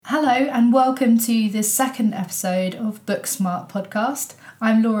Hello and welcome to the second episode of Book Smart Podcast.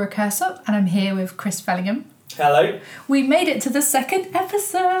 I'm Laura Kersop and I'm here with Chris Fellingham. Hello. We made it to the second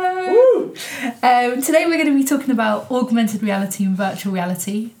episode. Woo! Today we're going to be talking about augmented reality and virtual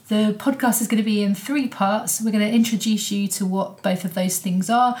reality. The podcast is going to be in 3 parts. We're going to introduce you to what both of those things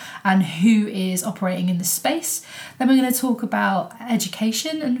are and who is operating in the space. Then we're going to talk about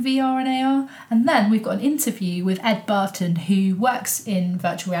education and VR and AR. And then we've got an interview with Ed Barton, who works in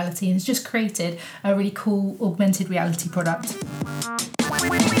virtual reality and has just created a really cool augmented reality product.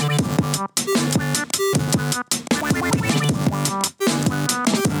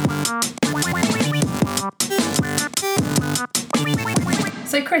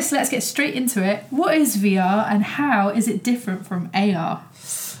 So Chris, let's get straight into it. What is VR and how is it different from AR?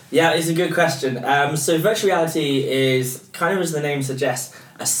 Yeah, it's a good question. So virtual reality is, kind of as the name suggests,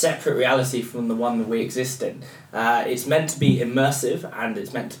 a separate reality from the one that we exist in. It's meant to be immersive and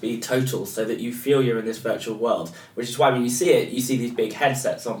it's meant to be total so that you feel you're in this virtual world, which is why when you see it, you see these big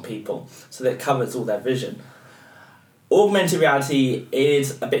headsets on people so that it covers all their vision. Augmented reality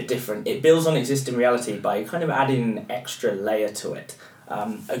is a bit different. It builds on existing reality by kind of adding an extra layer to it.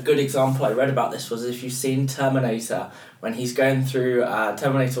 A good example I read about this was if you've seen Terminator, when he's going through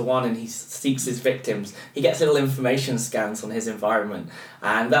Terminator 1 and he seeks his victims, he gets little information scans on his environment.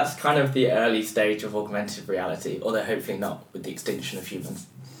 And that's kind of the early stage of augmented reality, although hopefully not with the extinction of humans.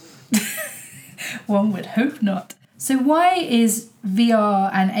 One would hope not. So why is VR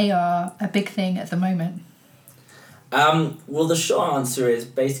and AR a big thing at the moment? Well, the short answer is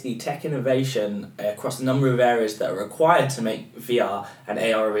basically tech innovation across a number of areas that are required to make VR and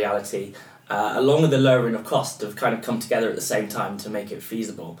AR a reality, along with the lowering of cost, have kind of come together at the same time to make it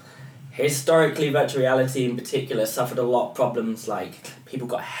feasible. Historically, virtual reality in particular suffered a lot of problems like people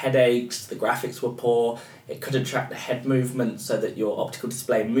got headaches, the graphics were poor, it couldn't track the head movement so that your optical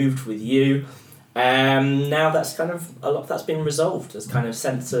display moved with you. Now that's kind of a lot of that's been resolved as kind of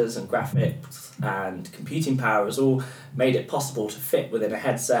sensors and graphics and computing power has all made it possible to fit within a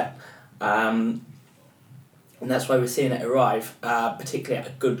headset, and that's why we're seeing it arrive, particularly at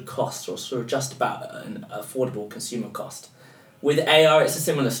a good cost or sort of just about an affordable consumer cost. With AR, it's a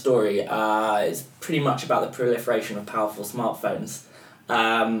similar story. It's pretty much about the proliferation of powerful smartphones,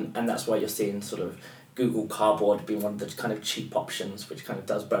 and that's why you're seeing sort of Google Cardboard being one of the kind of cheap options, which kind of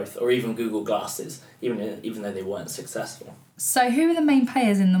does both, or even Google Glasses, even though they weren't successful. So who are the main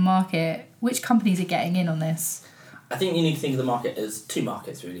players in the market? Which companies are getting in on this? I think you need to think of the market as 2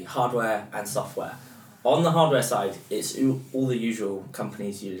 markets really, hardware and software. On the hardware side, it's all the usual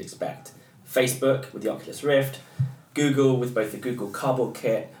companies you'd expect. Facebook with the Oculus Rift, Google with both the Google Cardboard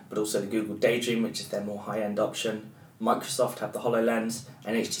kit, but also the Google Daydream, which is their more high-end option. Microsoft have the HoloLens,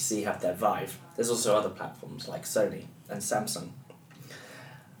 and HTC have their Vive. There's also other platforms like Sony and Samsung.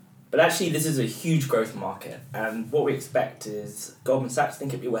 But actually, this is a huge growth market, and what we expect is Goldman Sachs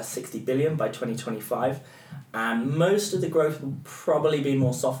think it'll be worth $60 billion by 2025, and most of the growth will probably be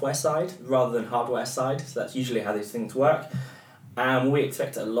more software side rather than hardware side, so that's usually how these things work. And we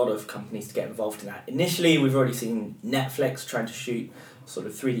expect a lot of companies to get involved in that. Initially, we've already seen Netflix trying to shoot sort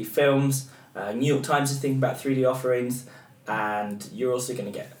of 3D films. New York Times is thinking about 3D offerings, and you're also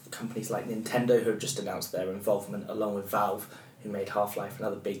going to get companies like Nintendo who have just announced their involvement, along with Valve, who made Half-Life and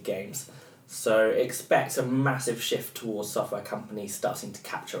other big games. So expect a massive shift towards software companies starting to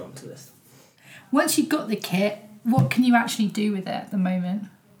capture onto this. Once you've got the kit, what can you actually do with it at the moment?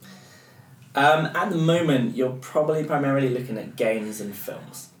 At the moment, you're probably primarily looking at games and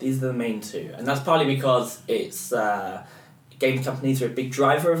films. These are the main 2, and that's partly because it's game companies are a big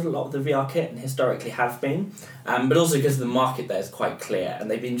driver of a lot of the VR kit and historically have been, but also because the market there is quite clear and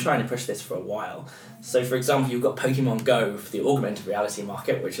they've been trying to push this for a while. So for example, you've got Pokemon Go for the augmented reality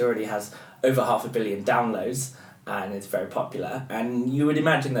market, which already has over 500 million downloads and it's very popular, and you would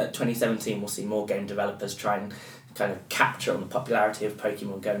imagine that 2017 will see more game developers try and kind of capture on the popularity of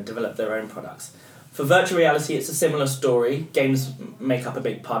Pokemon Go and develop their own products. For virtual reality, it's a similar story. Games make up a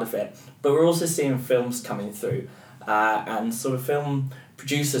big part of it, but we're also seeing films coming through. And sort of film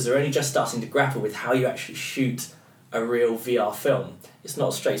producers are only just starting to grapple with how you actually shoot a real VR film. It's not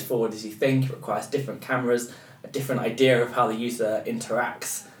as straightforward as you think. It requires different cameras, a different idea of how the user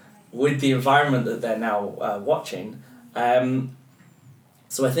interacts with the environment that they're now watching.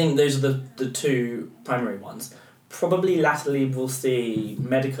 So I think those are the 2 primary ones. Probably latterly we'll see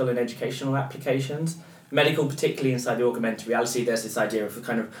medical and educational applications. Medical, particularly inside the augmented reality, there's this idea of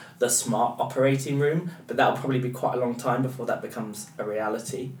kind of the smart operating room, but that'll probably be quite a long time before that becomes a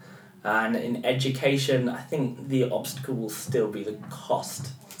reality. And in education, I think the obstacle will still be the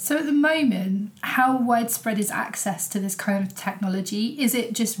cost. So at the moment, how widespread is access to this kind of technology? Is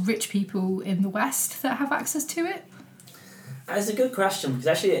it just rich people in the West that have access to it? That's a good question, because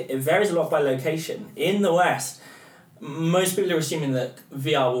actually it varies a lot by location. In the West, most people are assuming that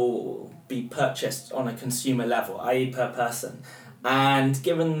VR will be purchased on a consumer level, i.e. per person. And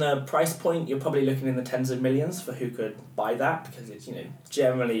given the price point, you're probably looking in the tens of millions for who could buy that, because it's,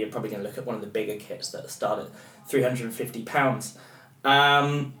 generally you're probably going to look at one of the bigger kits that start at £350.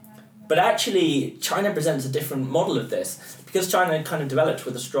 But actually, China presents a different model of this. Because China kind of developed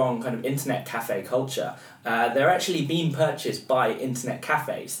with a strong kind of internet cafe culture, they're actually being purchased by internet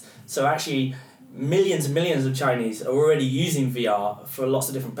cafes. So actually, millions and millions of Chinese are already using VR for lots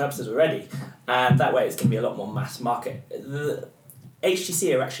of different purposes already. And that way it's going to be a lot more mass market. The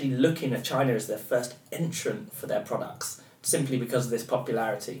HTC are actually looking at China as their first entrant for their products, simply because of this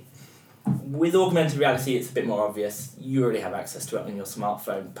popularity. With augmented reality, it's a bit more obvious. You already have access to it on your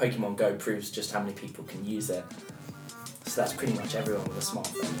smartphone. Pokemon Go proves just how many people can use it. So that's pretty much everyone with a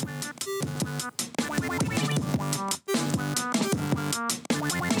smartphone.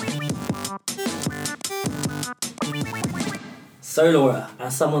 So Laura,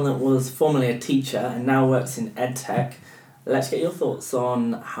 as someone that was formerly a teacher and now works in EdTech, let's get your thoughts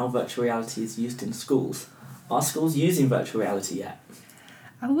on how virtual reality is used in schools. Are schools using virtual reality yet?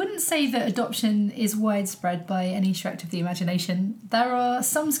 I wouldn't say that adoption is widespread by any stretch of the imagination. There are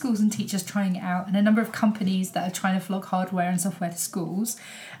some schools and teachers trying it out, and a number of companies that are trying to flog hardware and software to schools.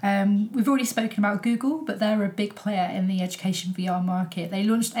 We've already spoken about Google, but they're a big player in the education VR market. They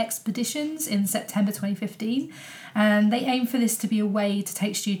launched Expeditions in September 2015, and they aim for this to be a way to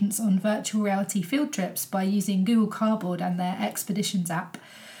take students on virtual reality field trips by using Google Cardboard and their Expeditions app.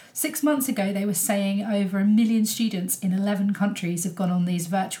 6 months ago, they were saying over 1 million students in 11 countries have gone on these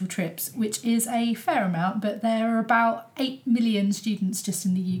virtual trips, which is a fair amount, but there are about 8 million students just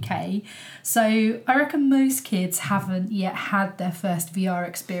in the UK. So I reckon most kids haven't yet had their first VR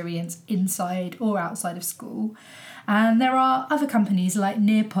experience inside or outside of school. And there are other companies like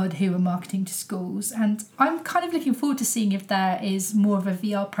Nearpod who are marketing to schools, and I'm kind of looking forward to seeing if there is more of a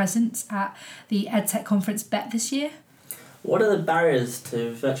VR presence at the EdTech conference BET this year. What are the barriers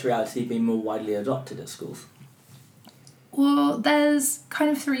to virtual reality being more widely adopted at schools? Well, there's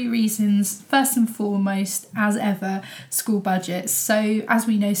kind of 3 reasons. First and foremost, as ever, school budgets. So as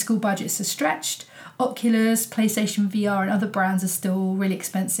we know, school budgets are stretched. Oculus, PlayStation VR and other brands are still really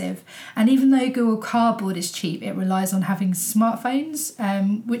expensive. And even though Google Cardboard is cheap, it relies on having smartphones,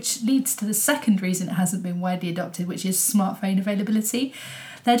 which leads to the second reason it hasn't been widely adopted, which is smartphone availability.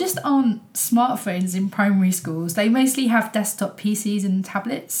 There just aren't smartphones in primary schools. They mostly have desktop PCs and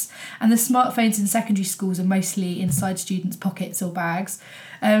tablets, and the smartphones in secondary schools are mostly inside students' pockets or bags.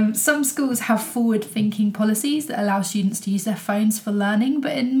 Some schools have forward-thinking policies that allow students to use their phones for learning,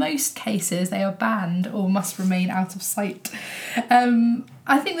 but in most cases they are banned or must remain out of sight.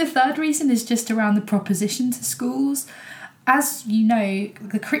 I think the third reason is just around the proposition to schools. As you know,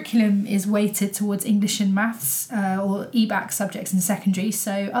 the curriculum is weighted towards English and maths or EBAC subjects in secondary,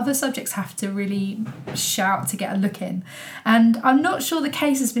 so other subjects have to really shout to get a look in. And I'm not sure the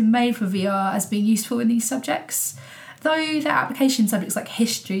case has been made for VR as being useful in these subjects, though the application subjects like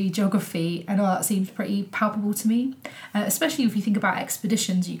history, geography and art seems pretty palpable to me, especially if you think about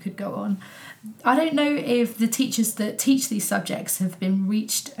expeditions you could go on. I don't know if the teachers that teach these subjects have been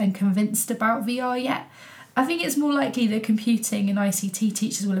reached and convinced about VR yet. I think it's more likely that computing and ICT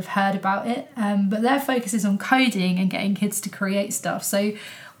teachers will have heard about it, but their focus is on coding and getting kids to create stuff. So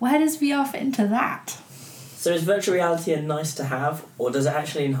where does VR fit into that? So is virtual reality a nice to have, or does it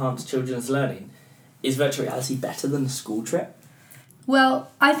actually enhance children's learning? Is virtual reality better than a school trip?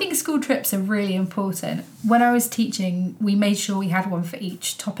 Well, I think school trips are really important. When I was teaching, we made sure we had one for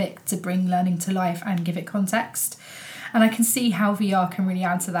each topic to bring learning to life and give it context. And I can see how VR can really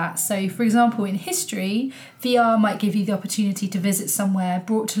add to that. So, for example, in history, VR might give you the opportunity to visit somewhere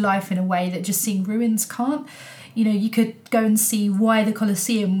brought to life in a way that just seeing ruins can't. You know, you could go and see why the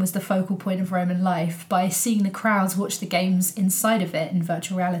Colosseum was the focal point of Roman life by seeing the crowds watch the games inside of it in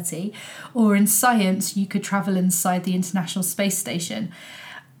virtual reality. Or in science, you could travel inside the International Space Station.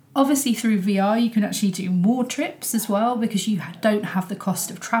 Obviously, through VR, you can actually do more trips as well because you don't have the cost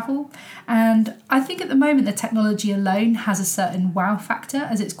of travel. And I think at the moment, the technology alone has a certain wow factor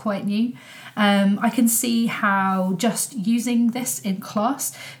as it's quite new. I can see how just using this in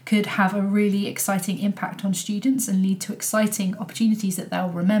class could have a really exciting impact on students and lead to exciting opportunities that they'll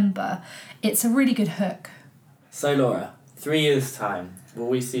remember. It's a really good hook. So Laura, 3 years' time, will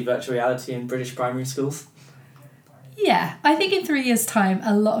we see virtual reality in British primary schools? Yeah, I think in 3 years' time,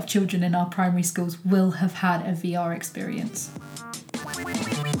 a lot of children in our primary schools will have had a VR experience.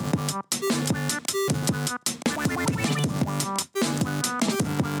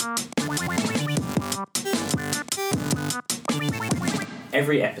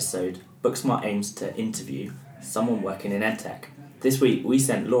 Every episode, Booksmart aims to interview someone working in EdTech. This week, we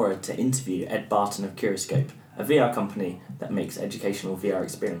sent Laura to interview Ed Barton of Curoscope, a VR company that makes educational VR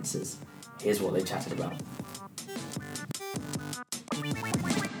experiences. Here's what they chatted about.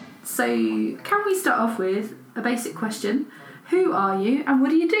 So, can we start off with a basic question? Who are you and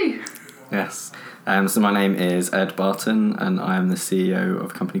what do you do? Yes. So my name is Ed Barton and I am the CEO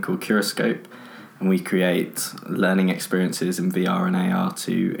of a company called Curoscope, and we create learning experiences in VR and AR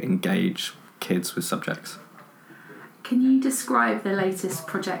to engage kids with subjects. Can you describe the latest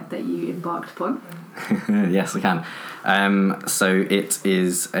project that you embarked upon? Yes, I can. So it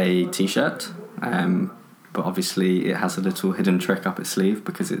is a t-shirt, but obviously it has a little hidden trick up its sleeve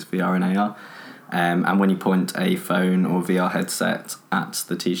because it's VR and AR. And when you point a phone or VR headset at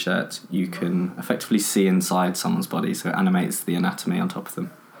the t-shirt, you can effectively see inside someone's body, so it animates the anatomy on top of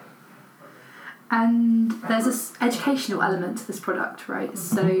them. And there's this educational element to this product, right?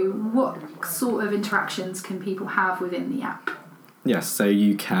 So what sort of interactions can people have within the app? Yes, so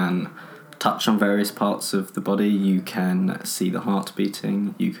you can touch on various parts of the body, you can see the heart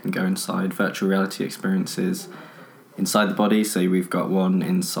beating, you can go inside virtual reality experiences inside the body. So we've got one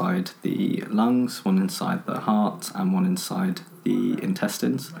inside the lungs, one inside the heart, and one inside the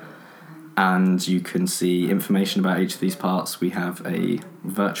intestines. And you can see information about each of these parts. We have a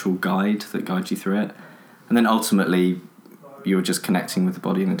virtual guide that guides you through it. And then ultimately, you're just connecting with the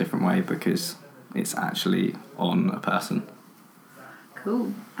body in a different way because it's actually on a person.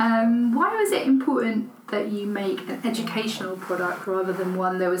 Cool. Why was it important that you make an educational product rather than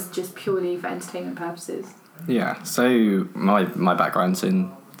one that was just purely for entertainment purposes? Yeah, so my background's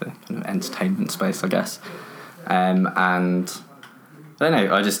in the kind of entertainment space, I guess. And I don't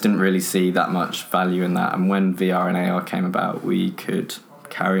know, I just didn't really see that much value in that. And when VR and AR came about, we could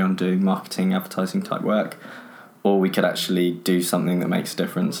carry on doing marketing, advertising type work, or we could actually do something that makes a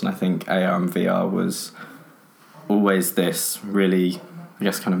difference. And I think AR and VR was always this really, I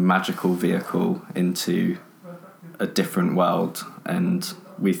guess, kind of magical vehicle into a different world. And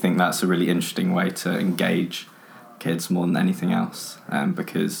we think that's a really interesting way to engage kids more than anything else,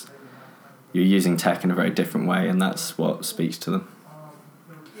 because you're using tech in a very different way, and that's what speaks to them.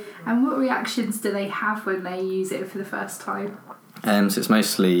 And what reactions do they have when they use it for the first time? So it's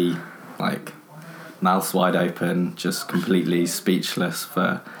mostly like mouths wide open, just completely speechless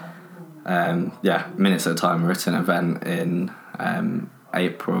for minutes at a time. We're at an event in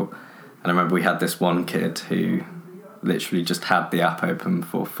April, and I remember we had this one kid who literally just had the app open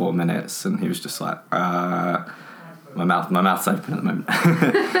for 4 minutes, and he was just like, my mouth's open at the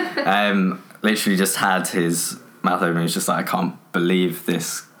moment. Literally just had his mouth open. He was just like, I can't believe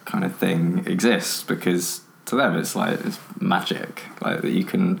this kind of thing exists, because to them it's magic, like that you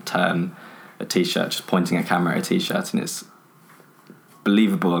can turn a t-shirt, just pointing a camera at a t-shirt, and it's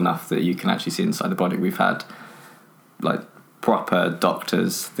believable enough that you can actually see inside the body. We've had like proper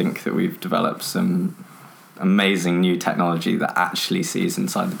doctors think that we've developed some amazing new technology that actually sees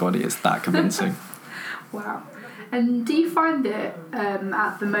inside the body. It's that convincing. Wow. And do you find that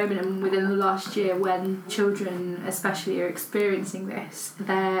at the moment and within the last year, when children especially are experiencing this,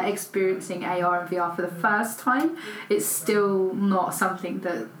 they're experiencing AR and VR for the first time, it's still not something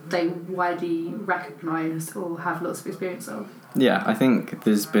that they widely recognise or have lots of experience of? Yeah, I think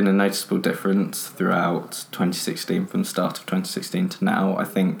there's been a noticeable difference throughout 2016, from the start of 2016 to now. I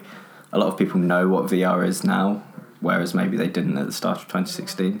think a lot of people know what VR is now, whereas maybe they didn't at the start of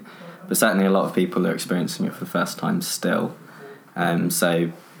 2016. But certainly a lot of people are experiencing it for the first time still.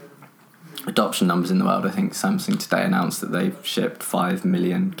 So adoption numbers in the world, I think Samsung today announced that they've shipped 5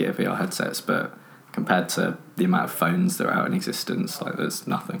 million Gear VR headsets, but compared to the amount of phones that are out in existence, there's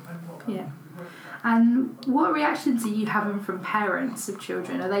nothing. Yeah. And what reactions are you having from parents of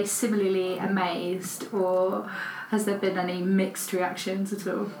children? Are they similarly amazed, or has there been any mixed reactions at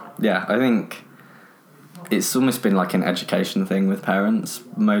all? Yeah, I think it's almost been like an education thing with parents.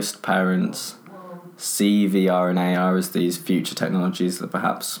 Most parents see VR and AR as these future technologies that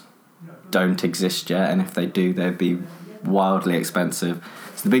perhaps don't exist yet, and if they do, they'd be wildly expensive.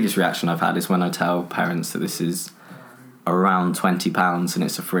 So the biggest reaction I've had is when I tell parents that this is around £20 and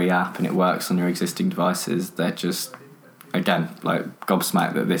it's a free app and it works on your existing devices. They're just, again,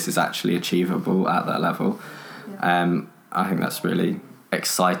 gobsmacked that this is actually achievable at that level. Yeah. I think that's really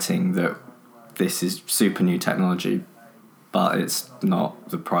exciting that this is super new technology, but it's not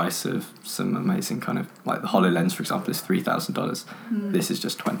the price of some amazing kind of, the HoloLens, for example, is $3,000. This is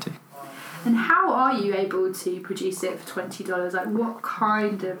just $20. And how are you able to produce it for $20? Like, what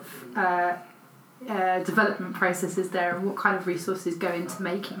kind of development process is there, and what kind of resources go into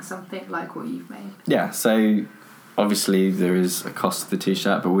making something like what you've made? Yeah, so obviously there is a cost to the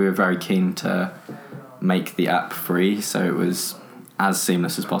t-shirt, but we were very keen to make the app free, so it was as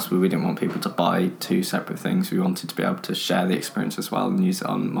seamless as possible. We didn't want people to buy two separate things. We wanted to be able to share the experience as well and use it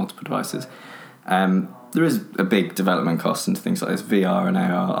on multiple devices. There is a big development cost into things like this. VR and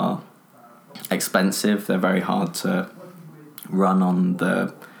AR are expensive. They're very hard to run on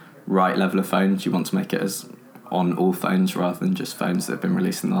the right level of phones. You want to make it as on all phones rather than just phones that have been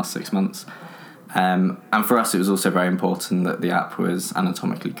released in the last 6 months. And for us, it was also very important that the app was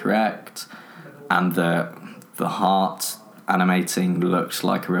anatomically correct and the heart animating looked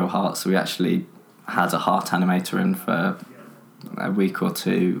like a real heart. So we actually had a heart animator in for a week or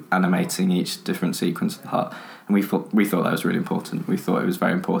two, animating each different sequence of the heart. And we thought that was really important. We thought it was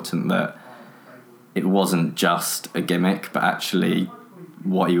very important that it wasn't just a gimmick, but actually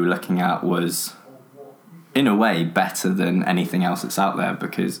what you were looking at was, in a way, better than anything else that's out there,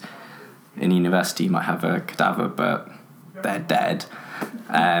 because in university you might have a cadaver, but they're dead.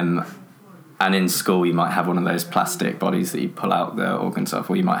 And in school you might have one of those plastic bodies that you pull out the organs off,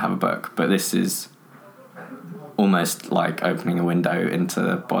 or you might have a book. But this is almost like opening a window into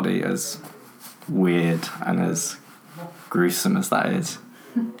the body, as weird and as gruesome as that is.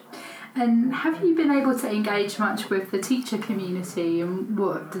 And have you been able to engage much with the teacher community, and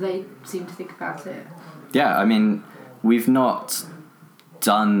what do they seem to think about it? Yeah, I mean, we've not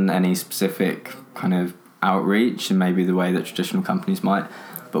done any specific kind of outreach in maybe the way that traditional companies might,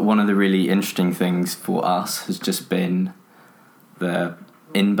 but one of the really interesting things for us has just been the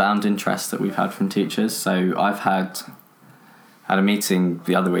inbound interest that we've had from teachers. So I've had a meeting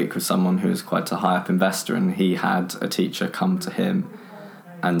the other week with someone who is quite a high up investor, and he had a teacher come to him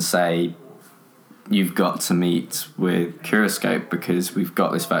and say, you've got to meet with Curoscope because we've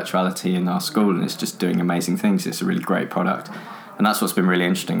got this virtuality in our school and it's just doing amazing things. It's a really great product. And that's what's been really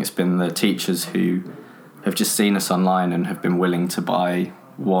interesting. It's been the teachers who have just seen us online and have been willing to buy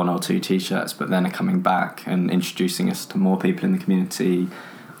 1 or 2 t-shirts, but then are coming back and introducing us to more people in the community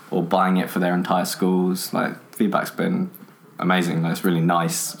or buying it for their entire schools. Like, feedback's been amazing. Like, it's really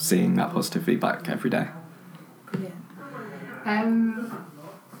nice seeing that positive feedback every day. Brilliant.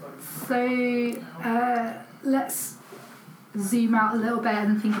 So let's zoom out a little bit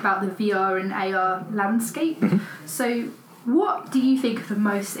and think about the VR and AR landscape. Mm-hmm. So what do you think are the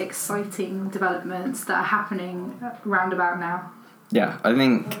most exciting developments that are happening round about now? Yeah, I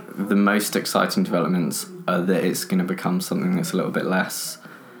think the most exciting developments are that it's going to become something that's a little bit less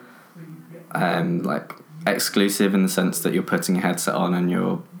like exclusive, in the sense that you're putting a headset on and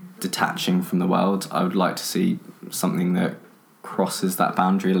you're detaching from the world. I would like to see something that crosses that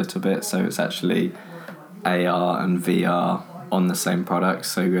boundary a little bit, so it's actually AR and VR on the same product.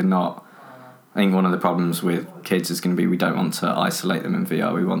 So you're not, I think one of the problems with kids is going to be we don't want to isolate them in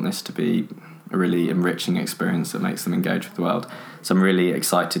VR. We want this to be a really enriching experience that makes them engage with the world. So I'm really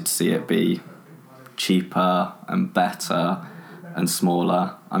excited to see it be cheaper and better and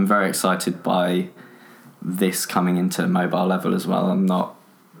smaller. I'm very excited by this coming into mobile level as well. I'm not,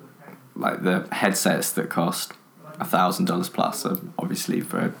 like, the headsets that cost $1,000 plus are obviously,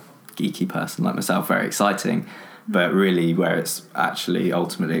 for a geeky person like myself, very exciting, but really where it's actually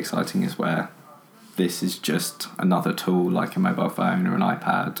ultimately exciting is where this is just another tool like a mobile phone or an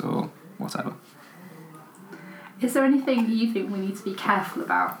iPad or whatever. Is there anything you think we need to be careful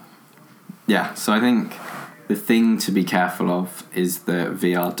about? Yeah, so I think the thing to be careful of is that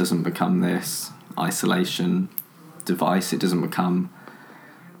VR doesn't become this isolation device. It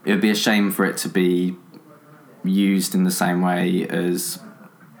would be a shame for it to be used in the same way as,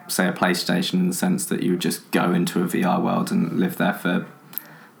 say, a PlayStation, in the sense that you would just go into a VR world and live there for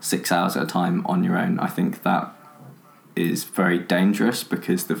 6 hours at a time on your own. I think that is very dangerous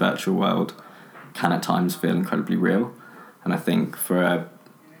because the virtual world can at times feel incredibly real. And I think for a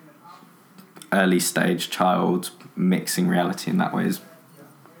early stage child, mixing reality in that way is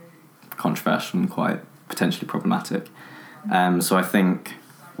controversial and quite potentially problematic. So I think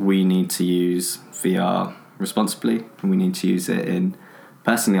we need to use VR responsibly, and we need to use it in,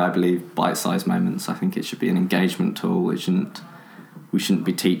 personally I believe, bite-sized moments. I think it should be an engagement tool. We shouldn't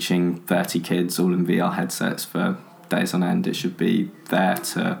be teaching 30 kids all in VR headsets for days on end. It should be there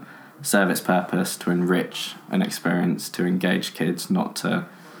to serve its purpose, to enrich an experience, to engage kids, not to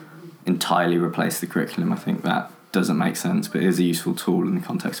entirely replace the curriculum. I think that doesn't make sense, but it is a useful tool in the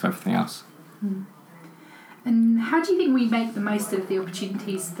context of everything else. And how do you think we make the most of the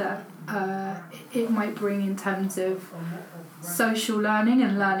opportunities that it might bring in terms of social learning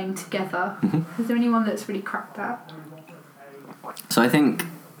and learning together? Is there anyone that's really cracked that? So I think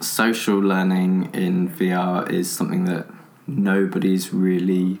social learning in VR is something that nobody's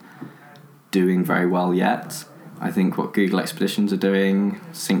really doing very well yet. I think what Google Expeditions are doing,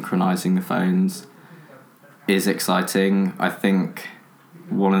 synchronizing the phones, is exciting. I think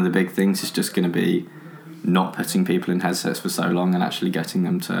one of the big things is just going to be not putting people in headsets for so long and actually getting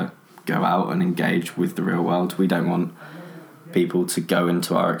them to go out and engage with the real world. We don't want people to go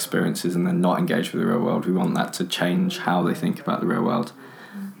into our experiences and then not engage with the real world. We want that to change how they think about the real world.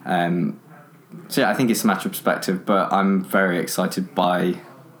 So yeah, I think it's a matter of perspective, but I'm very excited by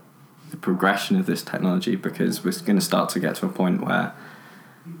the progression of this technology, because we're going to start to get to a point where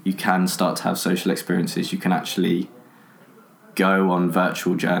you can start to have social experiences. You can actually go on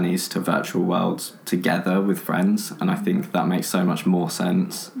virtual journeys to virtual worlds together with friends, and I think that makes so much more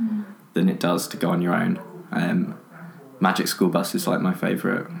sense than it does to go on your own. Magic School Bus is like my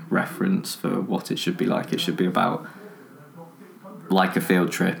favourite reference for what it should be like. It should be about like a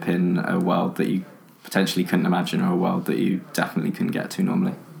field trip in a world that you potentially couldn't imagine, or a world that you definitely couldn't get to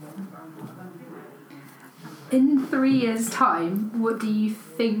normally. In 3 years' time, what do you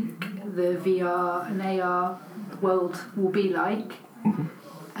think the VR and AR world will be like?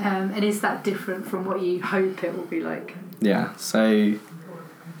 And is that different from what you hope it will be like? Yeah, so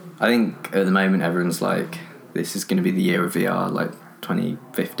I think at the moment everyone's like, this is going to be the year of VR. Like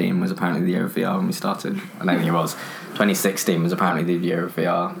 2015 was apparently the year of VR when we started. I don't think it was. 2016 was apparently the year of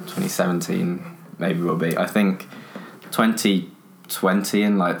VR. 2017 maybe will be. I think 2020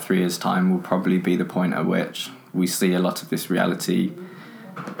 in like 3 years' time will probably be the point at which we see a lot of this reality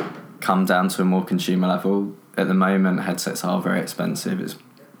come down to a more consumer level. At the moment, headsets are very expensive. It's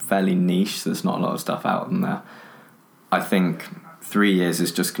fairly niche. There's not a lot of stuff out in there. I think 3 years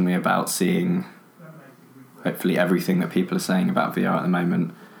is just going to be about seeing hopefully everything that people are saying about VR at the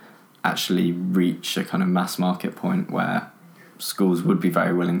moment actually reach a kind of mass market point where schools would be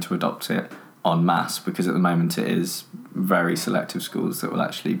very willing to adopt it en masse, because at the moment it is very selective schools that will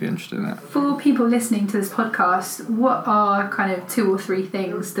actually be interested in it. For people listening to this podcast, what are kind of 2 or 3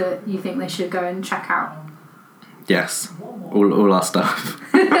 things that you think they should go and check out? Yes, all our stuff.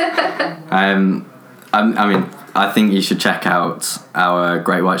 I mean, I think you should check out our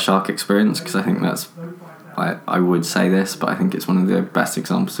Great White Shark experience, because I think that's, I would say this, but I think it's one of the best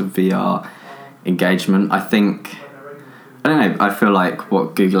examples of VR engagement. I feel like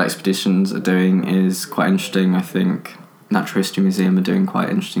what Google Expeditions are doing is quite interesting. I think Natural History Museum are doing quite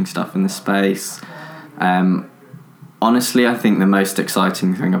interesting stuff in this space. Honestly, I think the most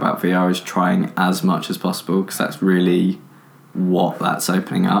exciting thing about VR is trying as much as possible, because that's really what that's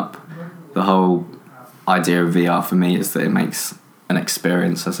opening up. The whole idea of VR for me is that it makes an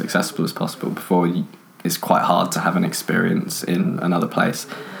experience as accessible as possible. It's quite hard to have an experience in another place.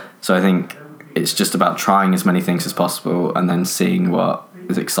 So I think it's just about trying as many things as possible and then seeing what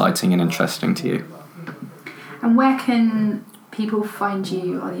is exciting and interesting to you. And where can people find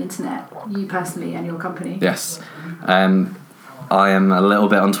you on the internet, you personally and your company? Yes. I am a little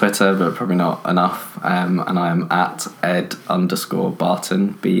bit on Twitter, but probably not enough. And I am at ed_Barton,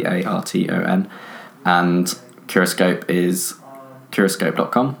 BARTON. And Curoscope is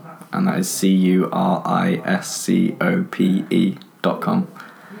curoscope.com. And that is CURISCOPE.com.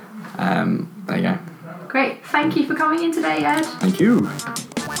 There you go. Great. Thank you for coming in today, Ed. Thank you.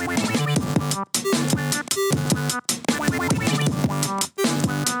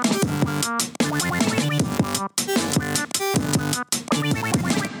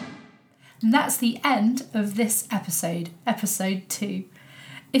 And that's the end of this episode 2.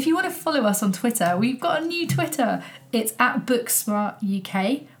 If you want to follow us on Twitter, we've got a new Twitter. It's at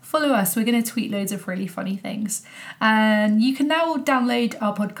BooksmartUK. Follow us. We're going to tweet loads of really funny things. And you can now download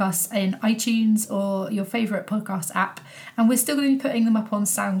our podcasts in iTunes or your favourite podcast app. And we're still going to be putting them up on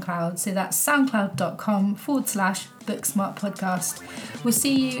SoundCloud. So that's soundcloud.com/BooksmartPodcast. We'll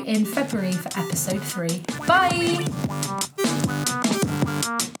see you in February for episode 3. Bye!